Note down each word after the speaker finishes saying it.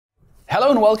Hello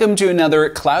and welcome to another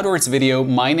Cloudwards video.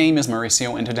 My name is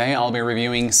Mauricio and today I'll be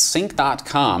reviewing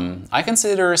Sync.com. I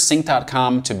consider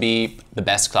Sync.com to be the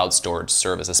best cloud storage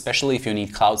service, especially if you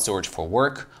need cloud storage for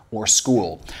work or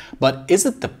school. But is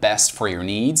it the best for your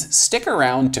needs? Stick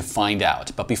around to find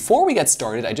out. But before we get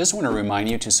started, I just want to remind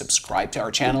you to subscribe to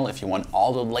our channel if you want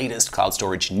all the latest cloud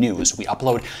storage news. We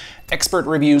upload expert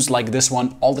reviews like this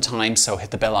one all the time, so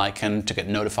hit the bell icon to get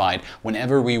notified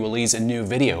whenever we release a new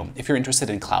video, if you're interested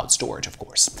in cloud storage, of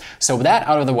course. So with that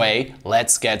out of the way,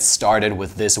 let's get started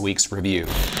with this week's review.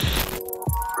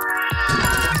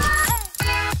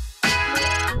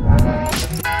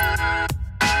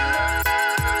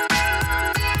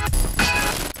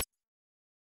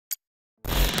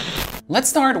 Let's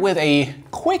start with a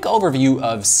quick overview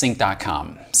of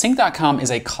Sync.com. Sync.com is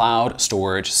a cloud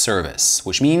storage service,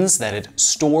 which means that it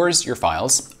stores your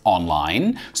files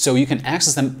online, so you can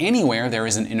access them anywhere there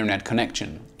is an internet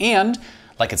connection. And,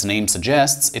 like its name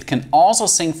suggests, it can also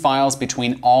sync files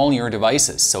between all your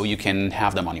devices, so you can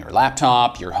have them on your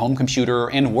laptop, your home computer,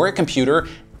 and work computer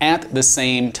at the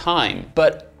same time.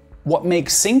 But what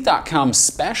makes Sync.com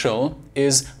special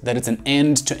is that it's an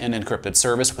end-to-end encrypted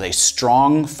service with a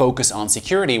strong focus on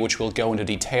security, which we'll go into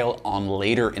detail on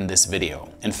later in this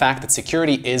video. In fact, that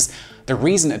security is the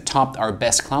reason it topped our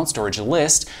best cloud storage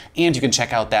list, and you can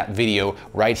check out that video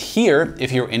right here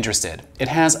if you're interested. It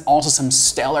has also some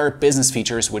stellar business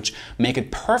features which make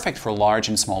it perfect for large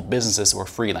and small businesses or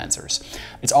freelancers.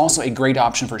 It's also a great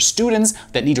option for students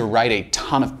that need to write a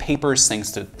ton of papers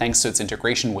thanks to its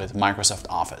integration with Microsoft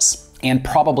Office. And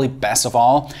probably best of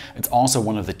all, it's also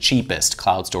one of the cheapest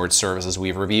cloud storage services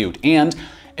we've reviewed. And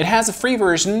it has a free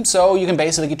version, so you can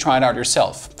basically try it out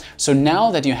yourself. So now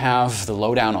that you have the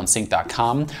lowdown on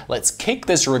Sync.com, let's kick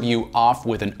this review off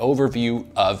with an overview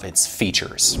of its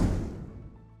features.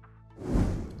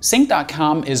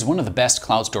 Sync.com is one of the best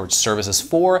cloud storage services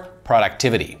for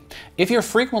productivity. If you're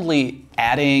frequently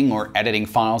adding or editing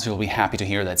files, you'll be happy to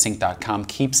hear that Sync.com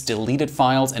keeps deleted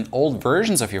files and old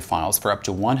versions of your files for up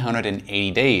to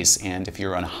 180 days. And if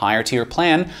you're on a higher tier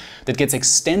plan, that gets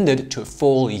extended to a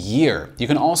full year. You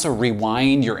can also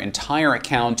rewind your entire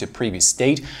account to previous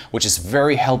state, which is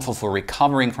very helpful for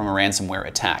recovering from a ransomware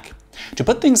attack. To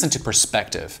put things into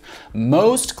perspective,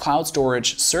 most cloud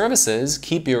storage services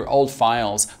keep your old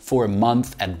files for a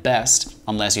month at best,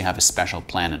 unless you have a special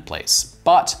plan in place.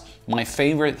 But my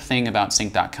favorite thing about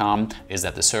Sync.com is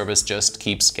that the service just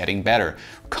keeps getting better,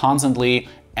 constantly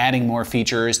adding more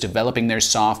features, developing their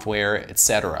software,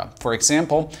 etc. For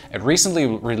example, it recently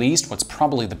released what's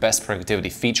probably the best productivity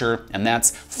feature, and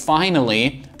that's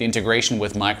finally the integration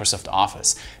with Microsoft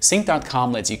Office.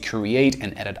 Sync.com lets you create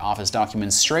and edit Office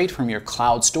documents straight from your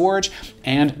cloud storage,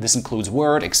 and this includes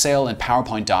Word, Excel, and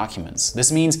PowerPoint documents.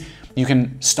 This means you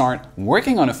can start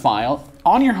working on a file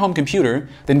on your home computer,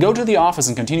 then go to the office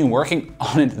and continue working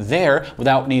on it there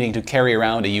without needing to carry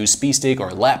around a USB stick or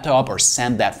a laptop or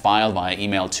send that file via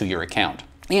email to your account.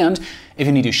 And if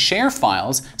you need to share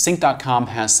files, Sync.com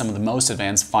has some of the most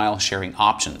advanced file sharing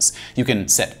options. You can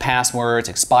set passwords,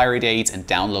 expiry dates, and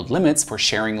download limits for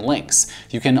sharing links.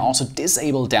 You can also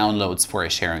disable downloads for a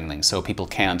sharing link so people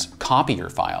can't copy your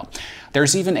file.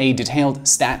 There's even a detailed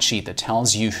stat sheet that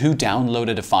tells you who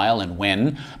downloaded a file and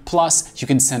when. Plus, you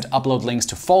can send upload links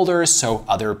to folders so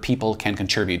other people can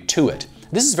contribute to it.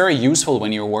 This is very useful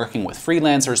when you're working with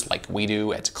freelancers like we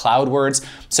do at Cloudwards,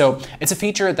 so it's a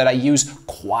feature that I use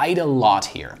quite a lot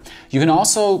here. You can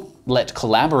also let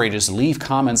collaborators leave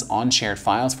comments on shared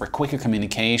files for quicker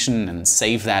communication and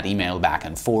save that email back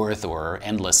and forth or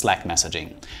endless Slack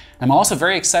messaging. I'm also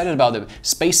very excited about the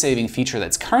space-saving feature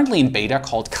that's currently in beta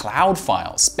called Cloud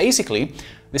Files. Basically,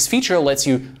 this feature lets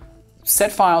you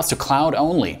set files to cloud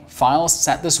only. Files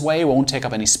set this way won't take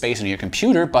up any space on your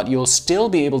computer, but you'll still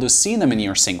be able to see them in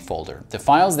your sync folder. The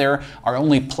files there are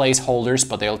only placeholders,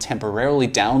 but they'll temporarily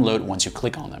download once you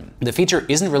click on them. The feature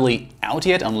isn't really out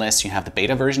yet unless you have the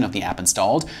beta version of the app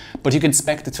installed, but you can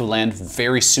expect it to land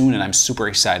very soon, and I'm super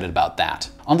excited about that.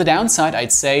 On the downside,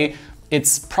 I'd say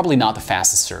it's probably not the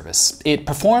fastest service. It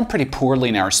performed pretty poorly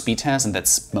in our speed test, and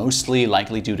that's mostly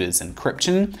likely due to its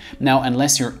encryption. Now,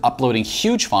 unless you're uploading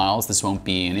huge files, this won't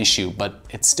be an issue, but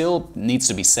it still needs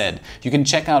to be said. You can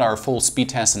check out our full speed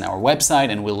test on our website,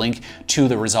 and we'll link to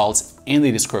the results in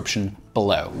the description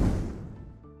below.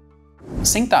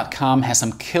 Sync.com has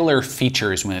some killer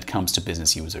features when it comes to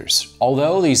business users.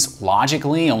 Although these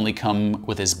logically only come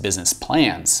with its business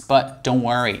plans, but don't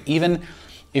worry, even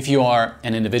If you are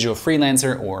an individual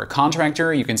freelancer or a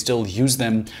contractor, you can still use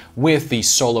them with the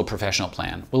solo professional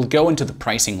plan. We'll go into the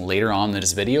pricing later on in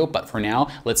this video, but for now,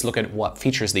 let's look at what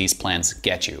features these plans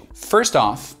get you. First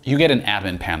off, you get an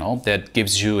admin panel that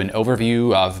gives you an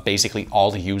overview of basically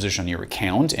all the users on your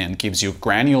account and gives you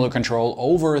granular control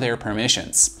over their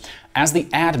permissions. As the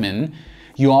admin,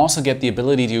 you also get the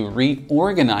ability to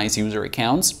reorganize user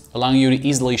accounts, allowing you to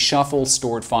easily shuffle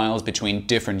stored files between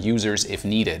different users if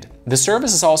needed. The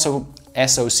service is also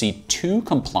SOC 2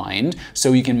 compliant,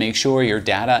 so you can make sure your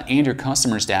data and your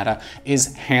customers' data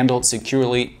is handled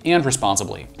securely and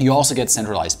responsibly. You also get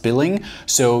centralized billing,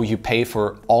 so you pay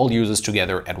for all users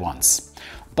together at once.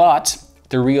 But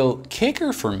the real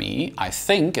kicker for me, I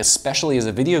think, especially as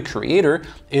a video creator,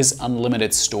 is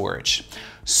unlimited storage.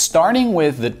 Starting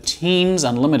with the Teams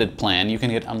Unlimited plan, you can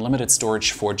get unlimited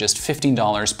storage for just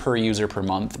 $15 per user per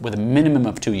month with a minimum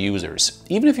of 2 users.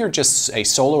 Even if you're just a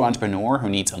solo entrepreneur who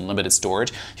needs unlimited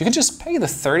storage, you can just pay the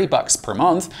 $30 per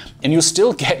month and you'll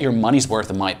still get your money's worth,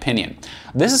 in my opinion.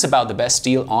 This is about the best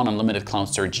deal on unlimited cloud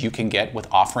storage you can get, with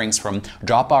offerings from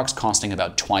Dropbox costing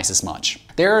about twice as much.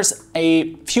 There's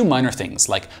a few minor things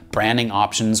like branding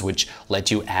options, which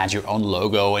let you add your own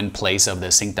logo in place of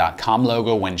the Sync.com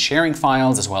logo when sharing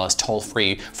files, as well as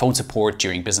toll-free phone support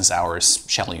during business hours,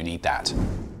 shall you need that.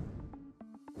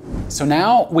 So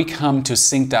now we come to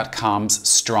Sync.com's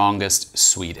strongest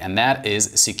suite, and that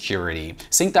is security.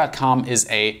 Sync.com is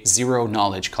a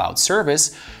zero-knowledge cloud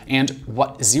service, and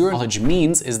what zero-knowledge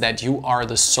means is that you are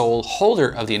the sole holder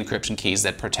of the encryption keys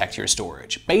that protect your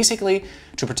storage. Basically,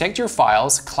 to protect your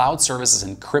files, cloud services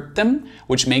encrypt them,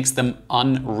 which makes them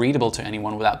unreadable to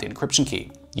anyone without the encryption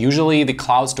key. Usually, the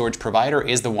cloud storage provider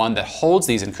is the one that holds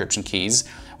these encryption keys,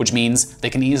 which means they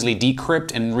can easily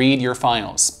decrypt and read your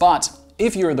files. But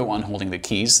if you're the one holding the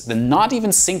keys, then not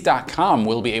even Sync.com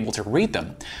will be able to read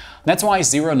them. That's why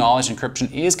zero-knowledge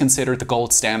encryption is considered the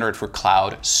gold standard for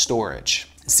cloud storage.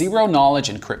 Zero-knowledge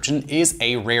encryption is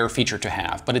a rare feature to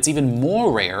have, but it's even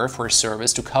more rare for a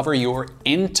service to cover your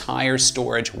entire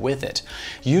storage with it.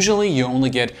 Usually you only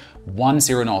get one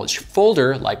zero-knowledge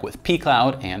folder, like with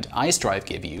pCloud and iStrive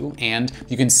give you, and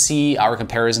you can see our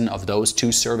comparison of those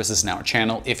two services in our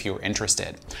channel if you're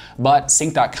interested. But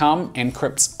Sync.com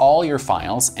encrypts all your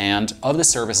files, and of the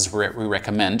services we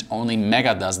recommend, only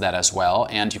Mega does that as well,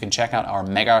 and you can check out our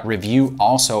Mega review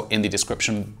also in the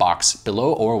description box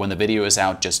below, or when the video is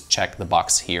out, just check the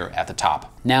box here at the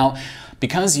top. Now,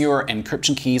 because your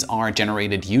encryption keys are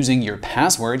generated using your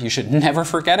password, you should never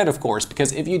forget it, of course,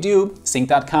 because if you do,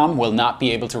 Sync.com will not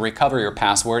be able to recover your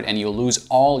password and you'll lose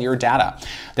all your data.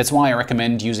 That's why I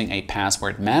recommend using a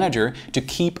password manager to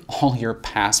keep all your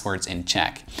passwords in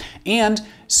check. And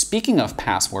speaking of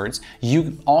passwords,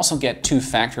 you also get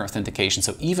two-factor authentication.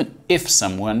 So even if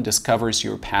someone discovers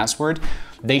your password,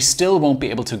 they still won't be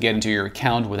able to get into your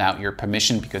account without your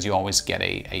permission, because you always get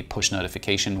a push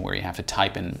notification where you have to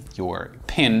type in your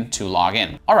PIN to log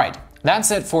in. All right.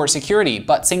 That's it for security,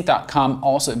 but Sync.com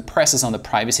also impresses on the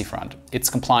privacy front.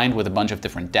 It's compliant with a bunch of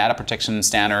different data protection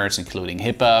standards, including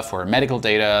HIPAA for medical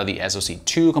data, the SOC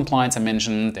 2 compliance I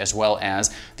mentioned, as well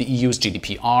as the EU's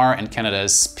GDPR and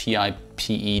Canada's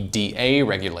PIPEDA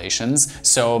regulations.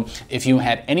 So if you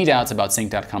had any doubts about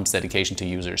Sync.com's dedication to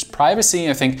users'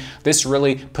 privacy, I think this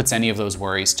really puts any of those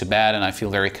worries to bed, and I feel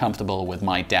very comfortable with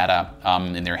my data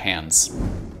in their hands.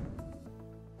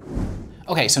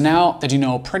 Okay, so now that you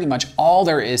know pretty much all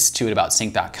there is to it about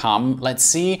Sync.com, let's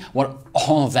see what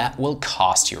all of that will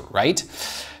cost you, right?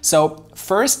 So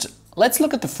first, let's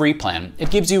look at the free plan.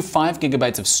 It gives you 5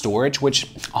 GB of storage,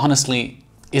 which honestly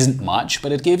isn't much,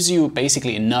 but it gives you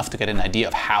basically enough to get an idea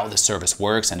of how the service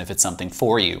works and if it's something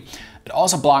for you. It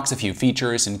also blocks a few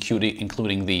features,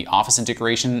 including the Office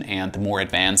integration and the more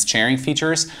advanced sharing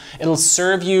features. It'll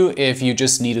serve you if you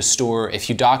just need to store a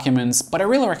few documents, but I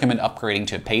really recommend upgrading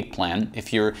to a paid plan.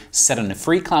 If you're set on a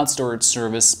free cloud storage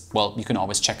service, well, you can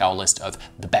always check our list of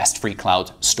the best free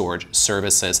cloud storage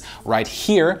services right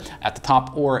here at the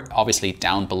top, or obviously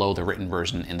down below the written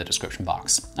version in the description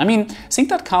box. I mean,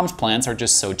 Sync.com's plans are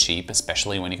just so cheap,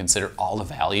 especially when you consider all the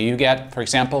value you get. For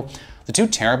example, the 2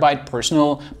 TB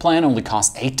personal plan only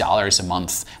costs $8 a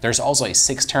month. There's also a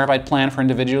 6 TB plan for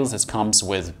individuals that comes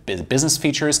with business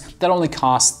features that only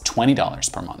costs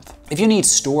 $20 per month. If you need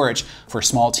storage for a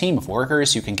small team of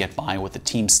workers, you can get by with the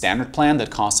Team Standard plan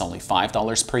that costs only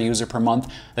 $5 per user per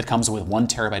month that comes with 1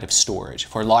 TB of storage.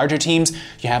 For larger teams,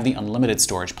 you have the Unlimited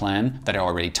Storage plan that I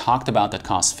already talked about that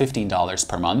costs $15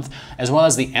 per month, as well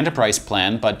as the Enterprise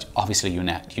plan, but obviously you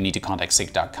need to contact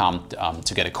Sync.com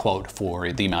to get a quote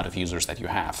for the amount of users users that you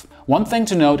have. One thing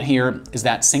to note here is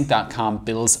that Sync.com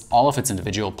bills all of its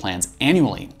individual plans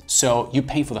annually, so you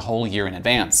pay for the whole year in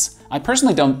advance. I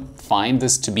personally don't find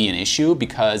this to be an issue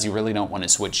because you really don't want to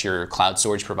switch your cloud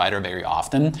storage provider very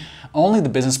often. Only the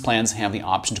business plans have the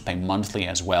option to pay monthly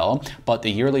as well, but the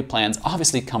yearly plans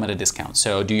obviously come at a discount,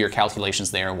 so do your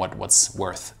calculations there what's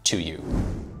worth to you.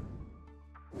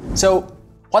 So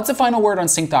what's the final word on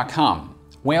Sync.com?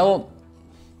 Well,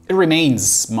 it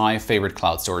remains my favorite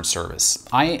cloud storage service.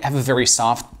 I have a very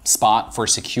soft spot for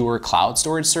secure cloud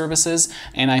storage services,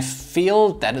 and I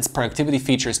feel that its productivity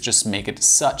features just make it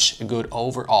such a good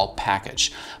overall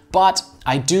package. But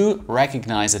I do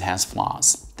recognize it has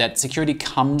flaws, that security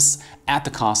comes at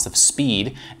the cost of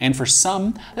speed, and for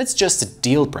some, that's just a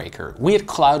deal breaker. We at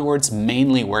Cloudwards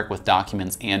mainly work with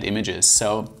documents and images,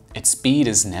 so its speed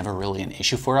is never really an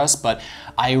issue for us, but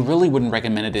I really wouldn't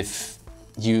recommend it if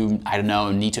you, I don't know,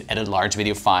 need to edit large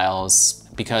video files,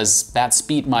 because that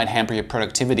speed might hamper your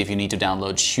productivity if you need to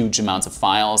download huge amounts of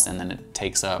files and then it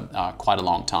takes quite a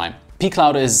long time.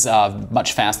 pCloud is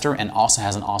much faster and also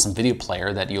has an awesome video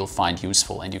player that you'll find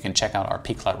useful, and you can check out our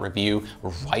pCloud review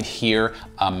right here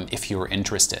if you're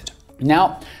interested.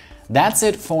 Now, that's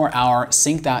it for our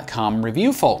Sync.com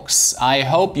review, folks. I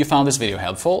hope you found this video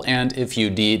helpful, and if you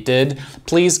did,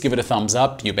 please give it a thumbs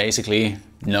up. You basically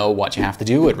know what you have to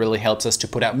do. It really helps us to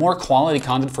put out more quality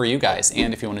content for you guys.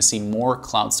 And if you want to see more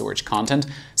cloud storage content,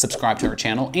 subscribe to our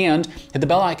channel and hit the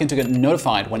bell icon to get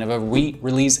notified whenever we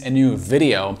release a new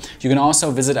video. You can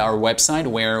also visit our website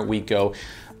where we go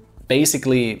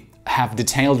basically have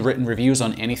detailed written reviews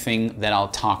on anything that I'll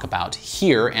talk about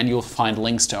here, and you'll find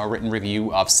links to our written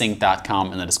review of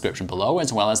Sync.com in the description below,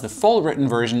 as well as the full written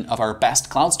version of our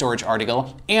best cloud storage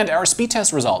article and our speed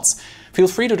test results. Feel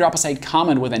free to drop us a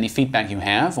comment with any feedback you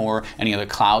have or any other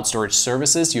cloud storage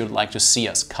services you'd like to see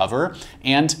us cover.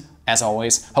 And as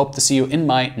always, hope to see you in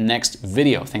my next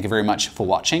video. Thank you very much for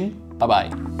watching.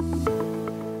 Bye-bye.